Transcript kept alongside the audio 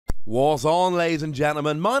What's on, ladies and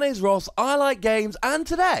gentlemen? My name's Ross, I like games, and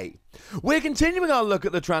today we're continuing our look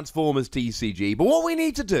at the Transformers TCG, but what we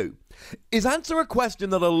need to do is answer a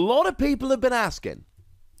question that a lot of people have been asking.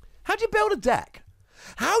 How do you build a deck?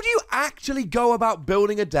 How do you actually go about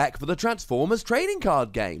building a deck for the Transformers trading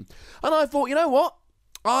card game? And I thought, you know what?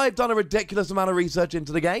 I've done a ridiculous amount of research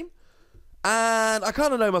into the game, and I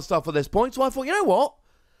kind of know my stuff at this point, so I thought, you know what?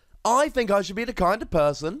 I think I should be the kind of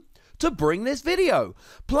person to bring this video.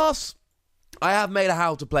 Plus, I have made a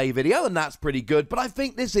how to play video, and that's pretty good, but I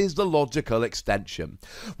think this is the logical extension.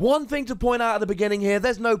 One thing to point out at the beginning here,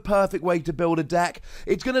 there's no perfect way to build a deck.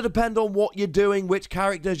 It's going to depend on what you're doing, which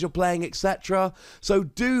characters you're playing, etc. So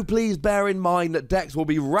do please bear in mind that decks will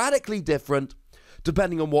be radically different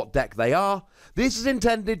depending on what deck they are. This is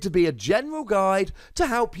intended to be a general guide to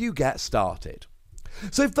help you get started.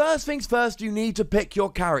 So first things first, you need to pick your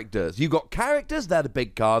characters. You've got characters, they're the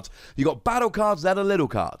big cards. You've got battle cards, they're the little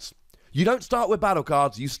cards. You don't start with battle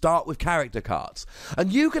cards, you start with character cards.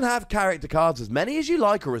 And you can have character cards as many as you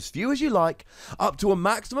like or as few as you like, up to a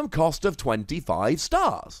maximum cost of 25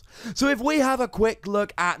 stars. So if we have a quick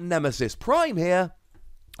look at Nemesis Prime here,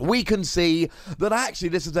 we can see that actually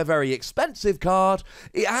this is a very expensive card.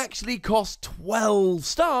 It actually costs 12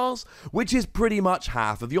 stars, which is pretty much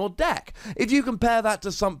half of your deck. If you compare that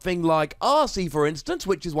to something like RC, for instance,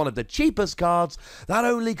 which is one of the cheapest cards, that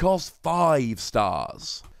only costs 5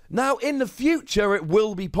 stars. Now, in the future, it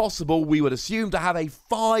will be possible, we would assume, to have a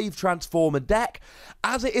 5 Transformer deck.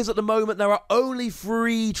 As it is at the moment, there are only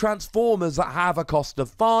 3 Transformers that have a cost of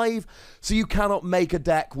 5, so you cannot make a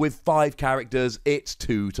deck with 5 characters, it's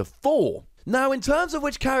 2 to 4. Now, in terms of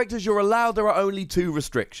which characters you're allowed, there are only 2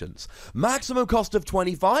 restrictions. Maximum cost of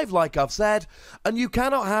 25, like I've said, and you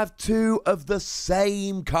cannot have 2 of the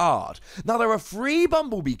same card. Now, there are 3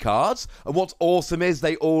 Bumblebee cards, and what's awesome is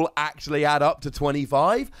they all actually add up to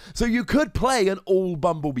 25, so you could play an all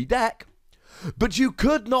Bumblebee deck. But you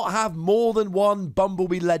could not have more than 1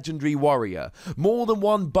 Bumblebee Legendary Warrior, more than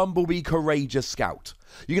 1 Bumblebee Courageous Scout.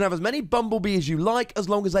 You can have as many Bumblebee as you like, as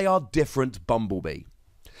long as they are different Bumblebee.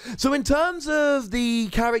 So in terms of the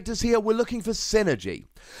characters here, we're looking for synergy.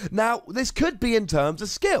 Now, this could be in terms of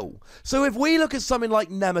skill. So if we look at something like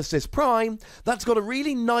Nemesis Prime, that's got a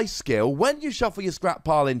really nice skill. When you shuffle your scrap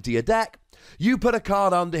pile into your deck, you put a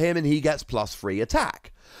card under him and he gets +3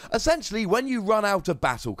 attack. Essentially, when you run out of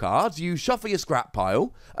battle cards, you shuffle your scrap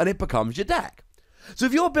pile and it becomes your deck. So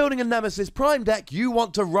if you're building a Nemesis Prime deck, you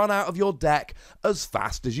want to run out of your deck as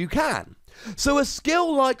fast as you can. So a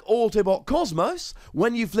skill like Autobot Cosmos,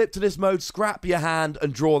 when you flip to this mode, scrap your hand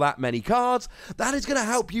and draw that many cards, that is going to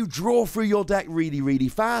help you draw through your deck really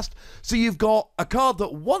fast. So you've got a card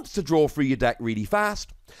that wants to draw through your deck really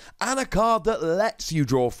fast, and a card that lets you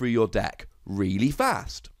draw through your deck really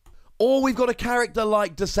fast. Or we've got a character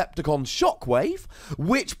like Decepticon Shockwave,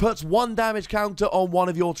 which puts 1 damage counter on one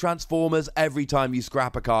of your Transformers every time you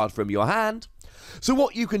scrap a card from your hand. So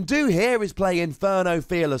what you can do here is play Inferno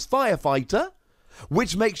Fearless Firefighter,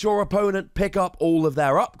 which makes your opponent pick up all of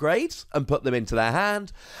their upgrades and put them into their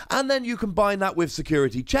hand, and then you combine that with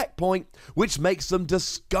Security Checkpoint, which makes them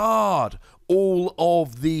discard all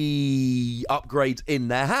of the upgrades in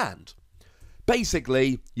their hand.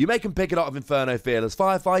 Basically, you make them pick it up with Inferno Fearless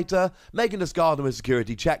Firefighter, make them discard them with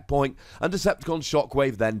Security Checkpoint, and Decepticon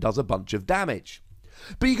Shockwave then does a bunch of damage.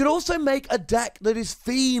 But you could also make a deck that is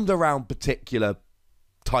themed around particular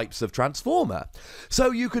types of Transformer.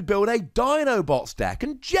 So you could build a Dinobots deck,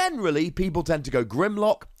 and generally people tend to go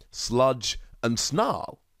Grimlock, Sludge, and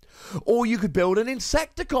Snarl. Or you could build an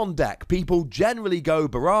Insecticon deck. People generally go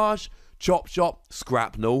Barrage, Chop Chop,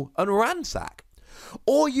 Scrapnel, and Ransack.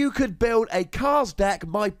 Or you could build a Cars deck.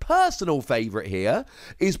 My personal favourite here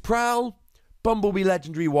is Prowl, Bumblebee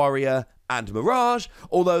Legendary Warrior, and Mirage,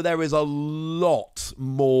 although there is a lot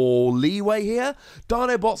more leeway here.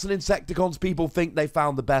 Dinobots and Insecticons, people think they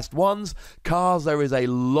found the best ones. Cars, there is a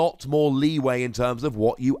lot more leeway in terms of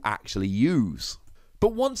what you actually use.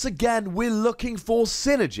 But once again, we're looking for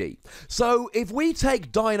synergy. So if we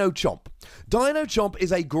take Dino Chomp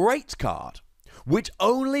is a great card, which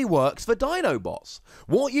only works for Dinobots.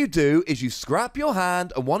 What you do is you scrap your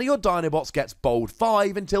hand and one of your Dinobots gets bold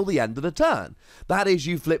 5 until the end of the turn. That is,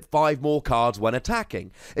 you flip 5 more cards when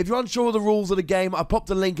attacking. If you're unsure of the rules of the game, I popped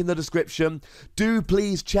a link in the description. Do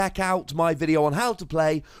please check out my video on how to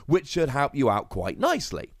play, which should help you out quite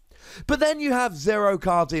nicely. But then you have 0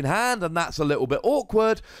 cards in hand, and that's a little bit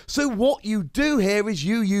awkward. So what you do here is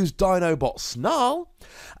you use Dinobot Snarl,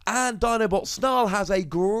 and Dinobot Snarl has a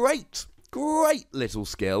great little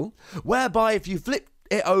skill whereby if you flip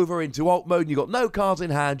it over into alt mode and you've got no cards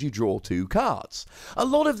in hand, you draw 2 cards. A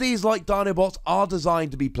lot of these, like Dinobots, are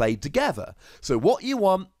designed to be played together. So what you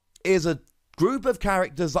want is a group of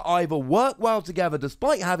characters that either work well together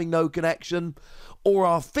despite having no connection, or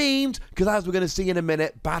are themed, because as we're going to see in a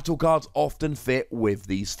minute, battle cards often fit with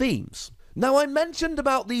these themes. Now, I mentioned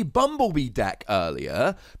about the Bumblebee deck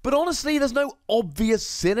earlier, but honestly, there's no obvious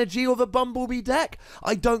synergy with a Bumblebee deck.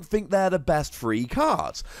 I don't think they're the best free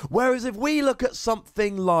cards. Whereas if we look at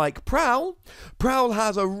something like Prowl, Prowl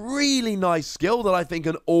has a really nice skill that I think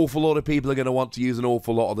an awful lot of people are going to want to use an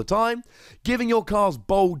awful lot of the time, giving your cards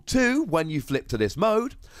bold 2 when you flip to this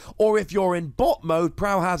mode. Or if you're in bot mode,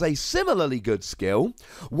 Prowl has a similarly good skill,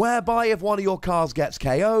 whereby if one of your cards gets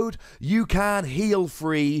KO'd, you can heal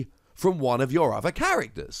free from one of your other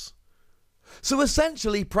characters. So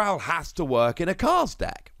essentially, Prowl has to work in a Cars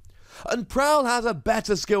deck. And Prowl has a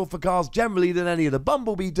better skill for Cars generally than any of the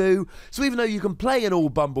Bumblebee do, so even though you can play an all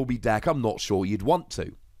Bumblebee deck, I'm not sure you'd want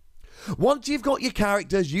to. Once you've got your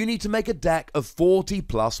characters, you need to make a deck of 40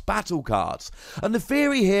 plus battle cards. And the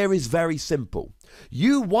theory here is very simple.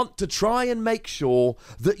 You want to try and make sure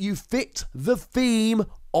that you fit the theme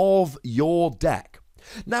of your deck.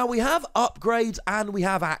 Now, we have upgrades and we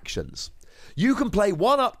have actions. You can play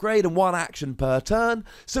 1 upgrade and 1 action per turn,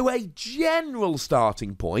 so a general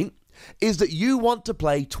starting point is that you want to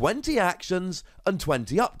play 20 actions and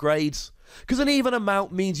 20 upgrades, because an even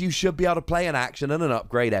amount means you should be able to play an action and an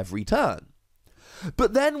upgrade every turn.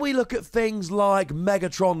 But then we look at things like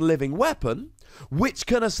Megatron Living Weapon, which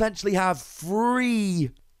can essentially have 3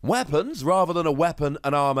 weapons rather than a weapon,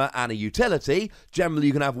 an armor, and a utility. Generally,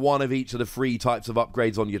 you can have 1 of each of the 3 types of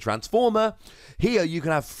upgrades on your Transformer. Here, you can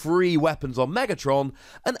have 3 weapons on Megatron,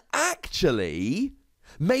 and actually,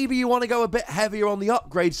 maybe you want to go a bit heavier on the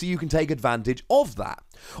upgrade so you can take advantage of that.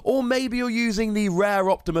 Or maybe you're using the rare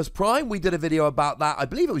Optimus Prime. We did a video about that, I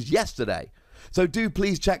believe it was yesterday. So do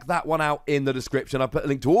please check that one out in the description. I'll put a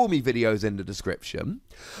link to all my videos in the description.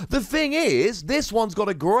 The thing is, this one's got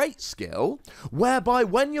a great skill, whereby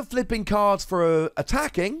when you're flipping cards for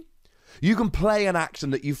attacking, you can play an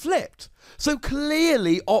action that you flipped. So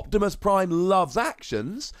clearly, Optimus Prime loves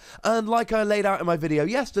actions, and like I laid out in my video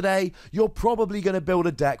yesterday, you're probably going to build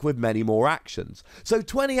a deck with many more actions. So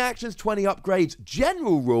 20 actions, 20 upgrades,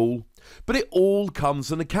 general rule, but it all comes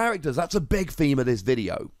from the characters. That's a big theme of this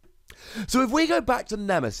video. So if we go back to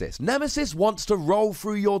Nemesis, Nemesis wants to roll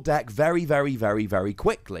through your deck very, very, very, very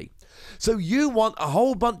quickly. So you want a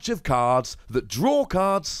whole bunch of cards that draw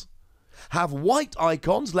cards, have white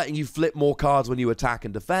icons letting you flip more cards when you attack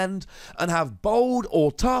and defend, and have bold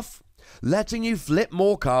or tough letting you flip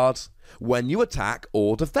more cards when you attack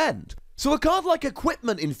or defend. So a card like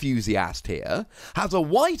Equipment Enthusiast here has a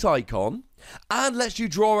white icon and lets you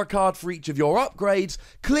draw a card for each of your upgrades.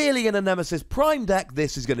 Clearly in a Nemesis Prime deck,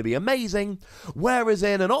 this is going to be amazing, whereas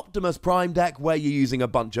in an Optimus Prime deck where you're using a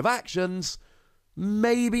bunch of actions,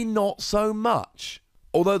 maybe not so much.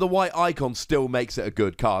 Although the white icon still makes it a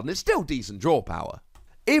good card, and it's still decent draw power.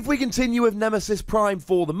 If we continue with Nemesis Prime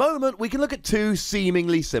for the moment, we can look at 2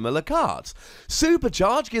 seemingly similar cards.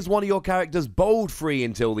 Supercharge gives one of your characters bold free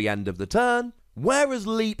until the end of the turn, whereas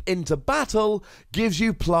Leap into Battle gives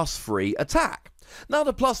you +3 attack. Now,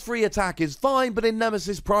 the +3 attack is fine, but in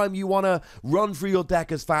Nemesis Prime you want to run through your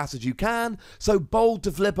deck as fast as you can, so bold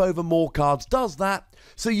to flip over more cards does that,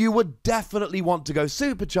 so you would definitely want to go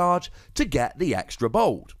Supercharge to get the extra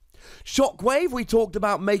bold. Shockwave, we talked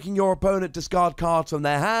about making your opponent discard cards from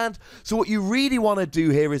their hand, so what you really want to do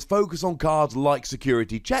here is focus on cards like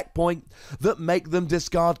Security Checkpoint that make them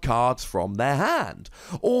discard cards from their hand.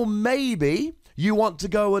 Or maybe you want to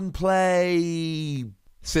go and play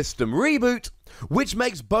System Reboot, which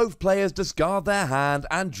makes both players discard their hand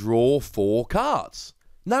and draw 4 cards.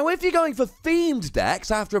 Now, if you're going for themed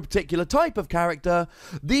decks after a particular type of character,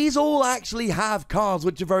 these all actually have cards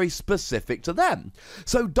which are very specific to them.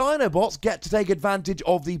 So Dinobots get to take advantage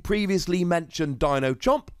of the previously mentioned Dino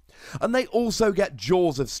Chomp, and they also get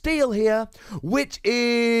Jaws of Steel here, which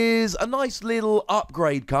is a nice little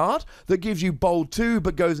upgrade card that gives you bold 2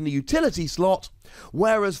 but goes in the utility slot,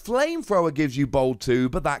 whereas Flamethrower gives you bold 2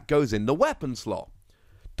 but that goes in the weapon slot.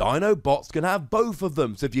 Dinobots can have both of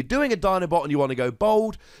them, so if you're doing a Dinobot and you want to go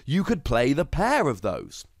bold, you could play the pair of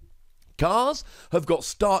those. Cars have got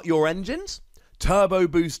Start Your Engines, Turbo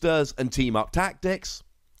Boosters, and Team Up Tactics.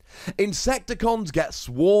 Insecticons get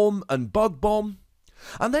Swarm and Bug Bomb.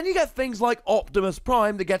 And then you get things like Optimus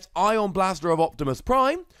Prime that gets Ion Blaster of Optimus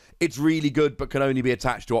Prime. It's really good but can only be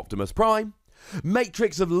attached to Optimus Prime.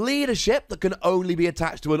 Matrix of Leadership that can only be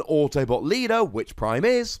attached to an Autobot leader, which Prime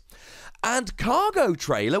is. And Cargo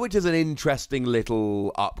Trailer, which is an interesting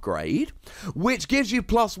little upgrade, which gives you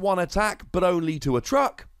 +1 attack, but only to a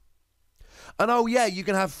truck. And oh yeah, you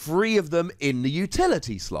can have 3 of them in the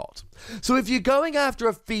utility slot. So if you're going after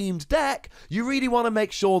a themed deck, you really want to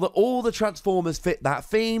make sure that all the Transformers fit that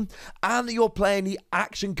theme, and that you're playing the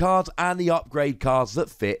action cards and the upgrade cards that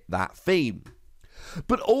fit that theme.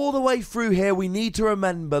 But all the way through here, we need to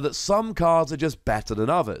remember that some cards are just better than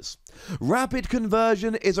others. Rapid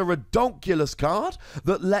Conversion is a redonkulous card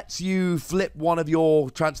that lets you flip one of your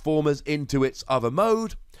Transformers into its other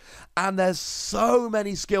mode. And there's so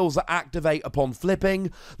many skills that activate upon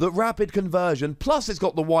flipping that Rapid Conversion, plus it's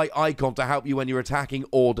got the white icon to help you when you're attacking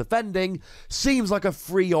or defending, seems like a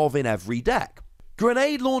free of in every deck.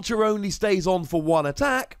 Grenade Launcher only stays on for 1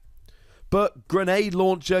 attack, but Grenade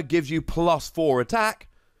Launcher gives you +4 attack,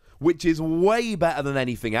 which is way better than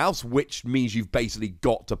anything else, which means you've basically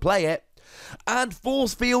got to play it. And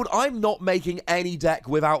Force Field, I'm not making any deck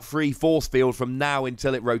without free Force Field from now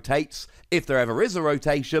until it rotates, if there ever is a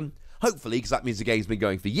rotation. Hopefully, because that means the game's been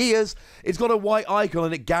going for years. It's got a white icon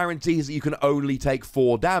and it guarantees that you can only take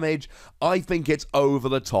 4 damage. I think it's over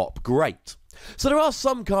the top great. So there are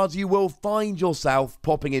some cards you will find yourself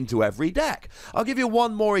popping into every deck. I'll give you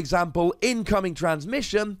one more example. Incoming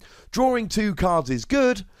Transmission. Drawing 2 cards is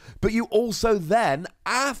good, but you also then,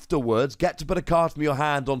 afterwards, get to put a card from your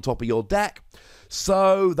hand on top of your deck.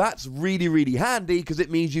 So that's really, really handy because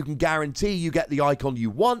it means you can guarantee you get the icon you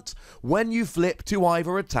want when you flip to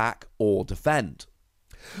either attack or defend.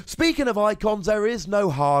 Speaking of icons, there is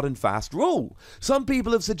no hard and fast rule. Some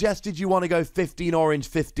people have suggested you want to go 15 orange,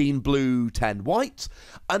 15 blue, 10 white,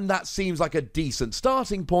 and that seems like a decent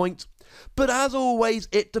starting point, but as always,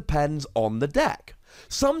 it depends on the deck.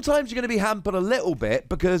 Sometimes you're going to be hampered a little bit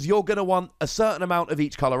because you're going to want a certain amount of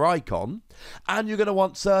each colour icon, and you're going to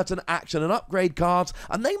want certain action and upgrade cards,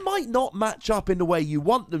 and they might not match up in the way you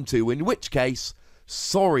want them to, in which case,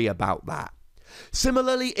 sorry about that.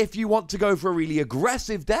 Similarly, if you want to go for a really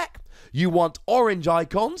aggressive deck, you want orange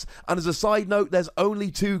icons, and as a side note, there's only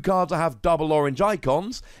 2 cards that have double orange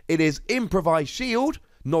icons. It is Improvised Shield,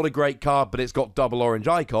 not a great card, but it's got double orange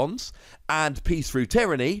icons, and Peace Through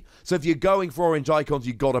Tyranny. So if you're going for orange icons,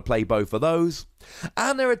 you've got to play both of those.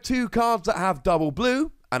 And there are 2 cards that have double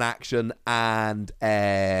blue, an action and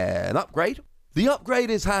an upgrade. The upgrade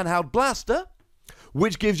is Handheld Blaster,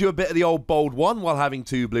 which gives you a bit of the old bold one while having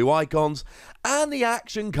 2 blue icons. And the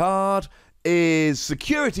action card is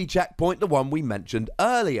Security Checkpoint, the one we mentioned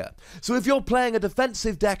earlier. So if you're playing a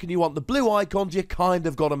defensive deck and you want the blue icons, you kind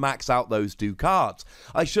of got to max out those 2 cards.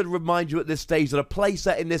 I should remind you at this stage that a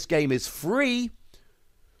playset in this game is free,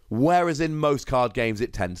 whereas in most card games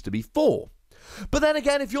it tends to be 4. But then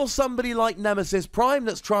again, if you're somebody like Nemesis Prime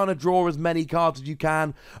that's trying to draw as many cards as you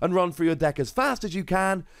can and run through your deck as fast as you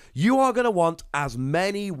can, you are going to want as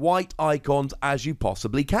many white icons as you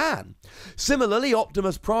possibly can. Similarly,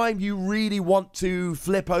 Optimus Prime, you really want to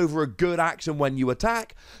flip over a good action when you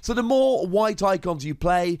attack, so the more white icons you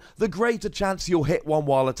play, the greater chance you'll hit one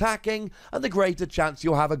while attacking, and the greater chance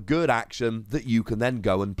you'll have a good action that you can then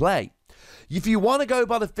go and play. If you want to go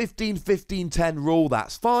by the 15-15-10 rule,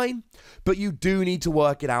 that's fine, but you do need to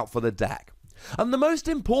work it out for the deck. And the most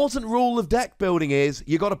important rule of deck building is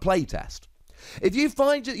you got to play test. If you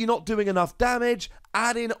find that you're not doing enough damage,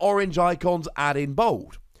 add in orange icons, add in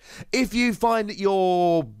bold. If you find that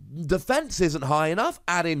your defense isn't high enough,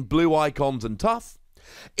 add in blue icons and tough.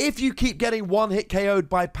 If you keep getting one hit KO'd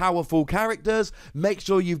by powerful characters, make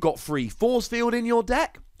sure you've got free force field in your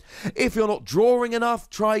deck. If you're not drawing enough,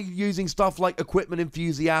 try using stuff like Equipment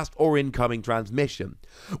Enthusiast or Incoming Transmission.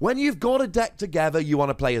 When you've got a deck together, you want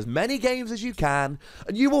to play as many games as you can,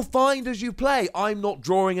 and you will find as you play, I'm not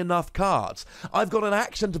drawing enough cards. I've got an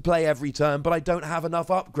action to play every turn, but I don't have enough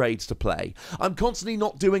upgrades to play. I'm constantly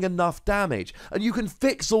not doing enough damage, and you can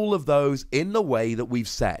fix all of those in the way that we've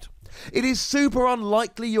said. It is super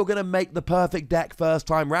unlikely you're going to make the perfect deck first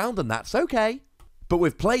time round, and that's okay. But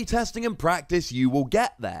with playtesting and practice, you will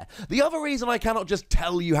get there. The other reason I cannot just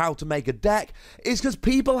tell you how to make a deck is because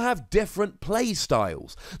people have different play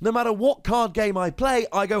styles. No matter what card game I play,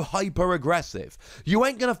 I go hyper aggressive. You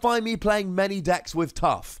ain't going to find me playing many decks with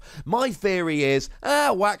tough. My theory is,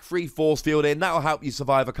 whack free force field in, that'll help you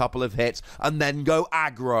survive a couple of hits, and then go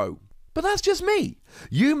aggro. But that's just me.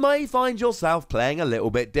 You may find yourself playing a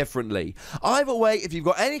little bit differently. Either way, if you've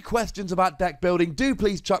got any questions about deck building, do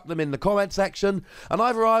please chuck them in the comment section, and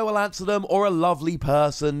either I will answer them or a lovely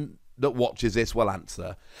person that watches this will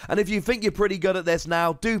answer. And if you think you're pretty good at this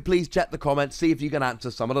now, do please check the comments, see if you can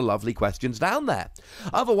answer some of the lovely questions down there.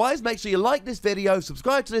 Otherwise, make sure you like this video,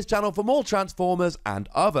 subscribe to this channel for more Transformers and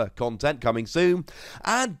other content coming soon,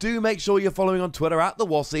 and do make sure you're following on Twitter at the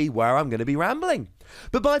Wossy, where I'm going to be rambling.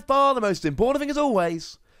 But by far the most important thing, as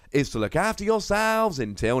always, is to look after yourselves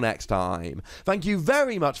until next time. Thank you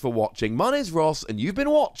very much for watching. My name's Ross, and you've been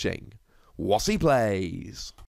watching Wossy Plays.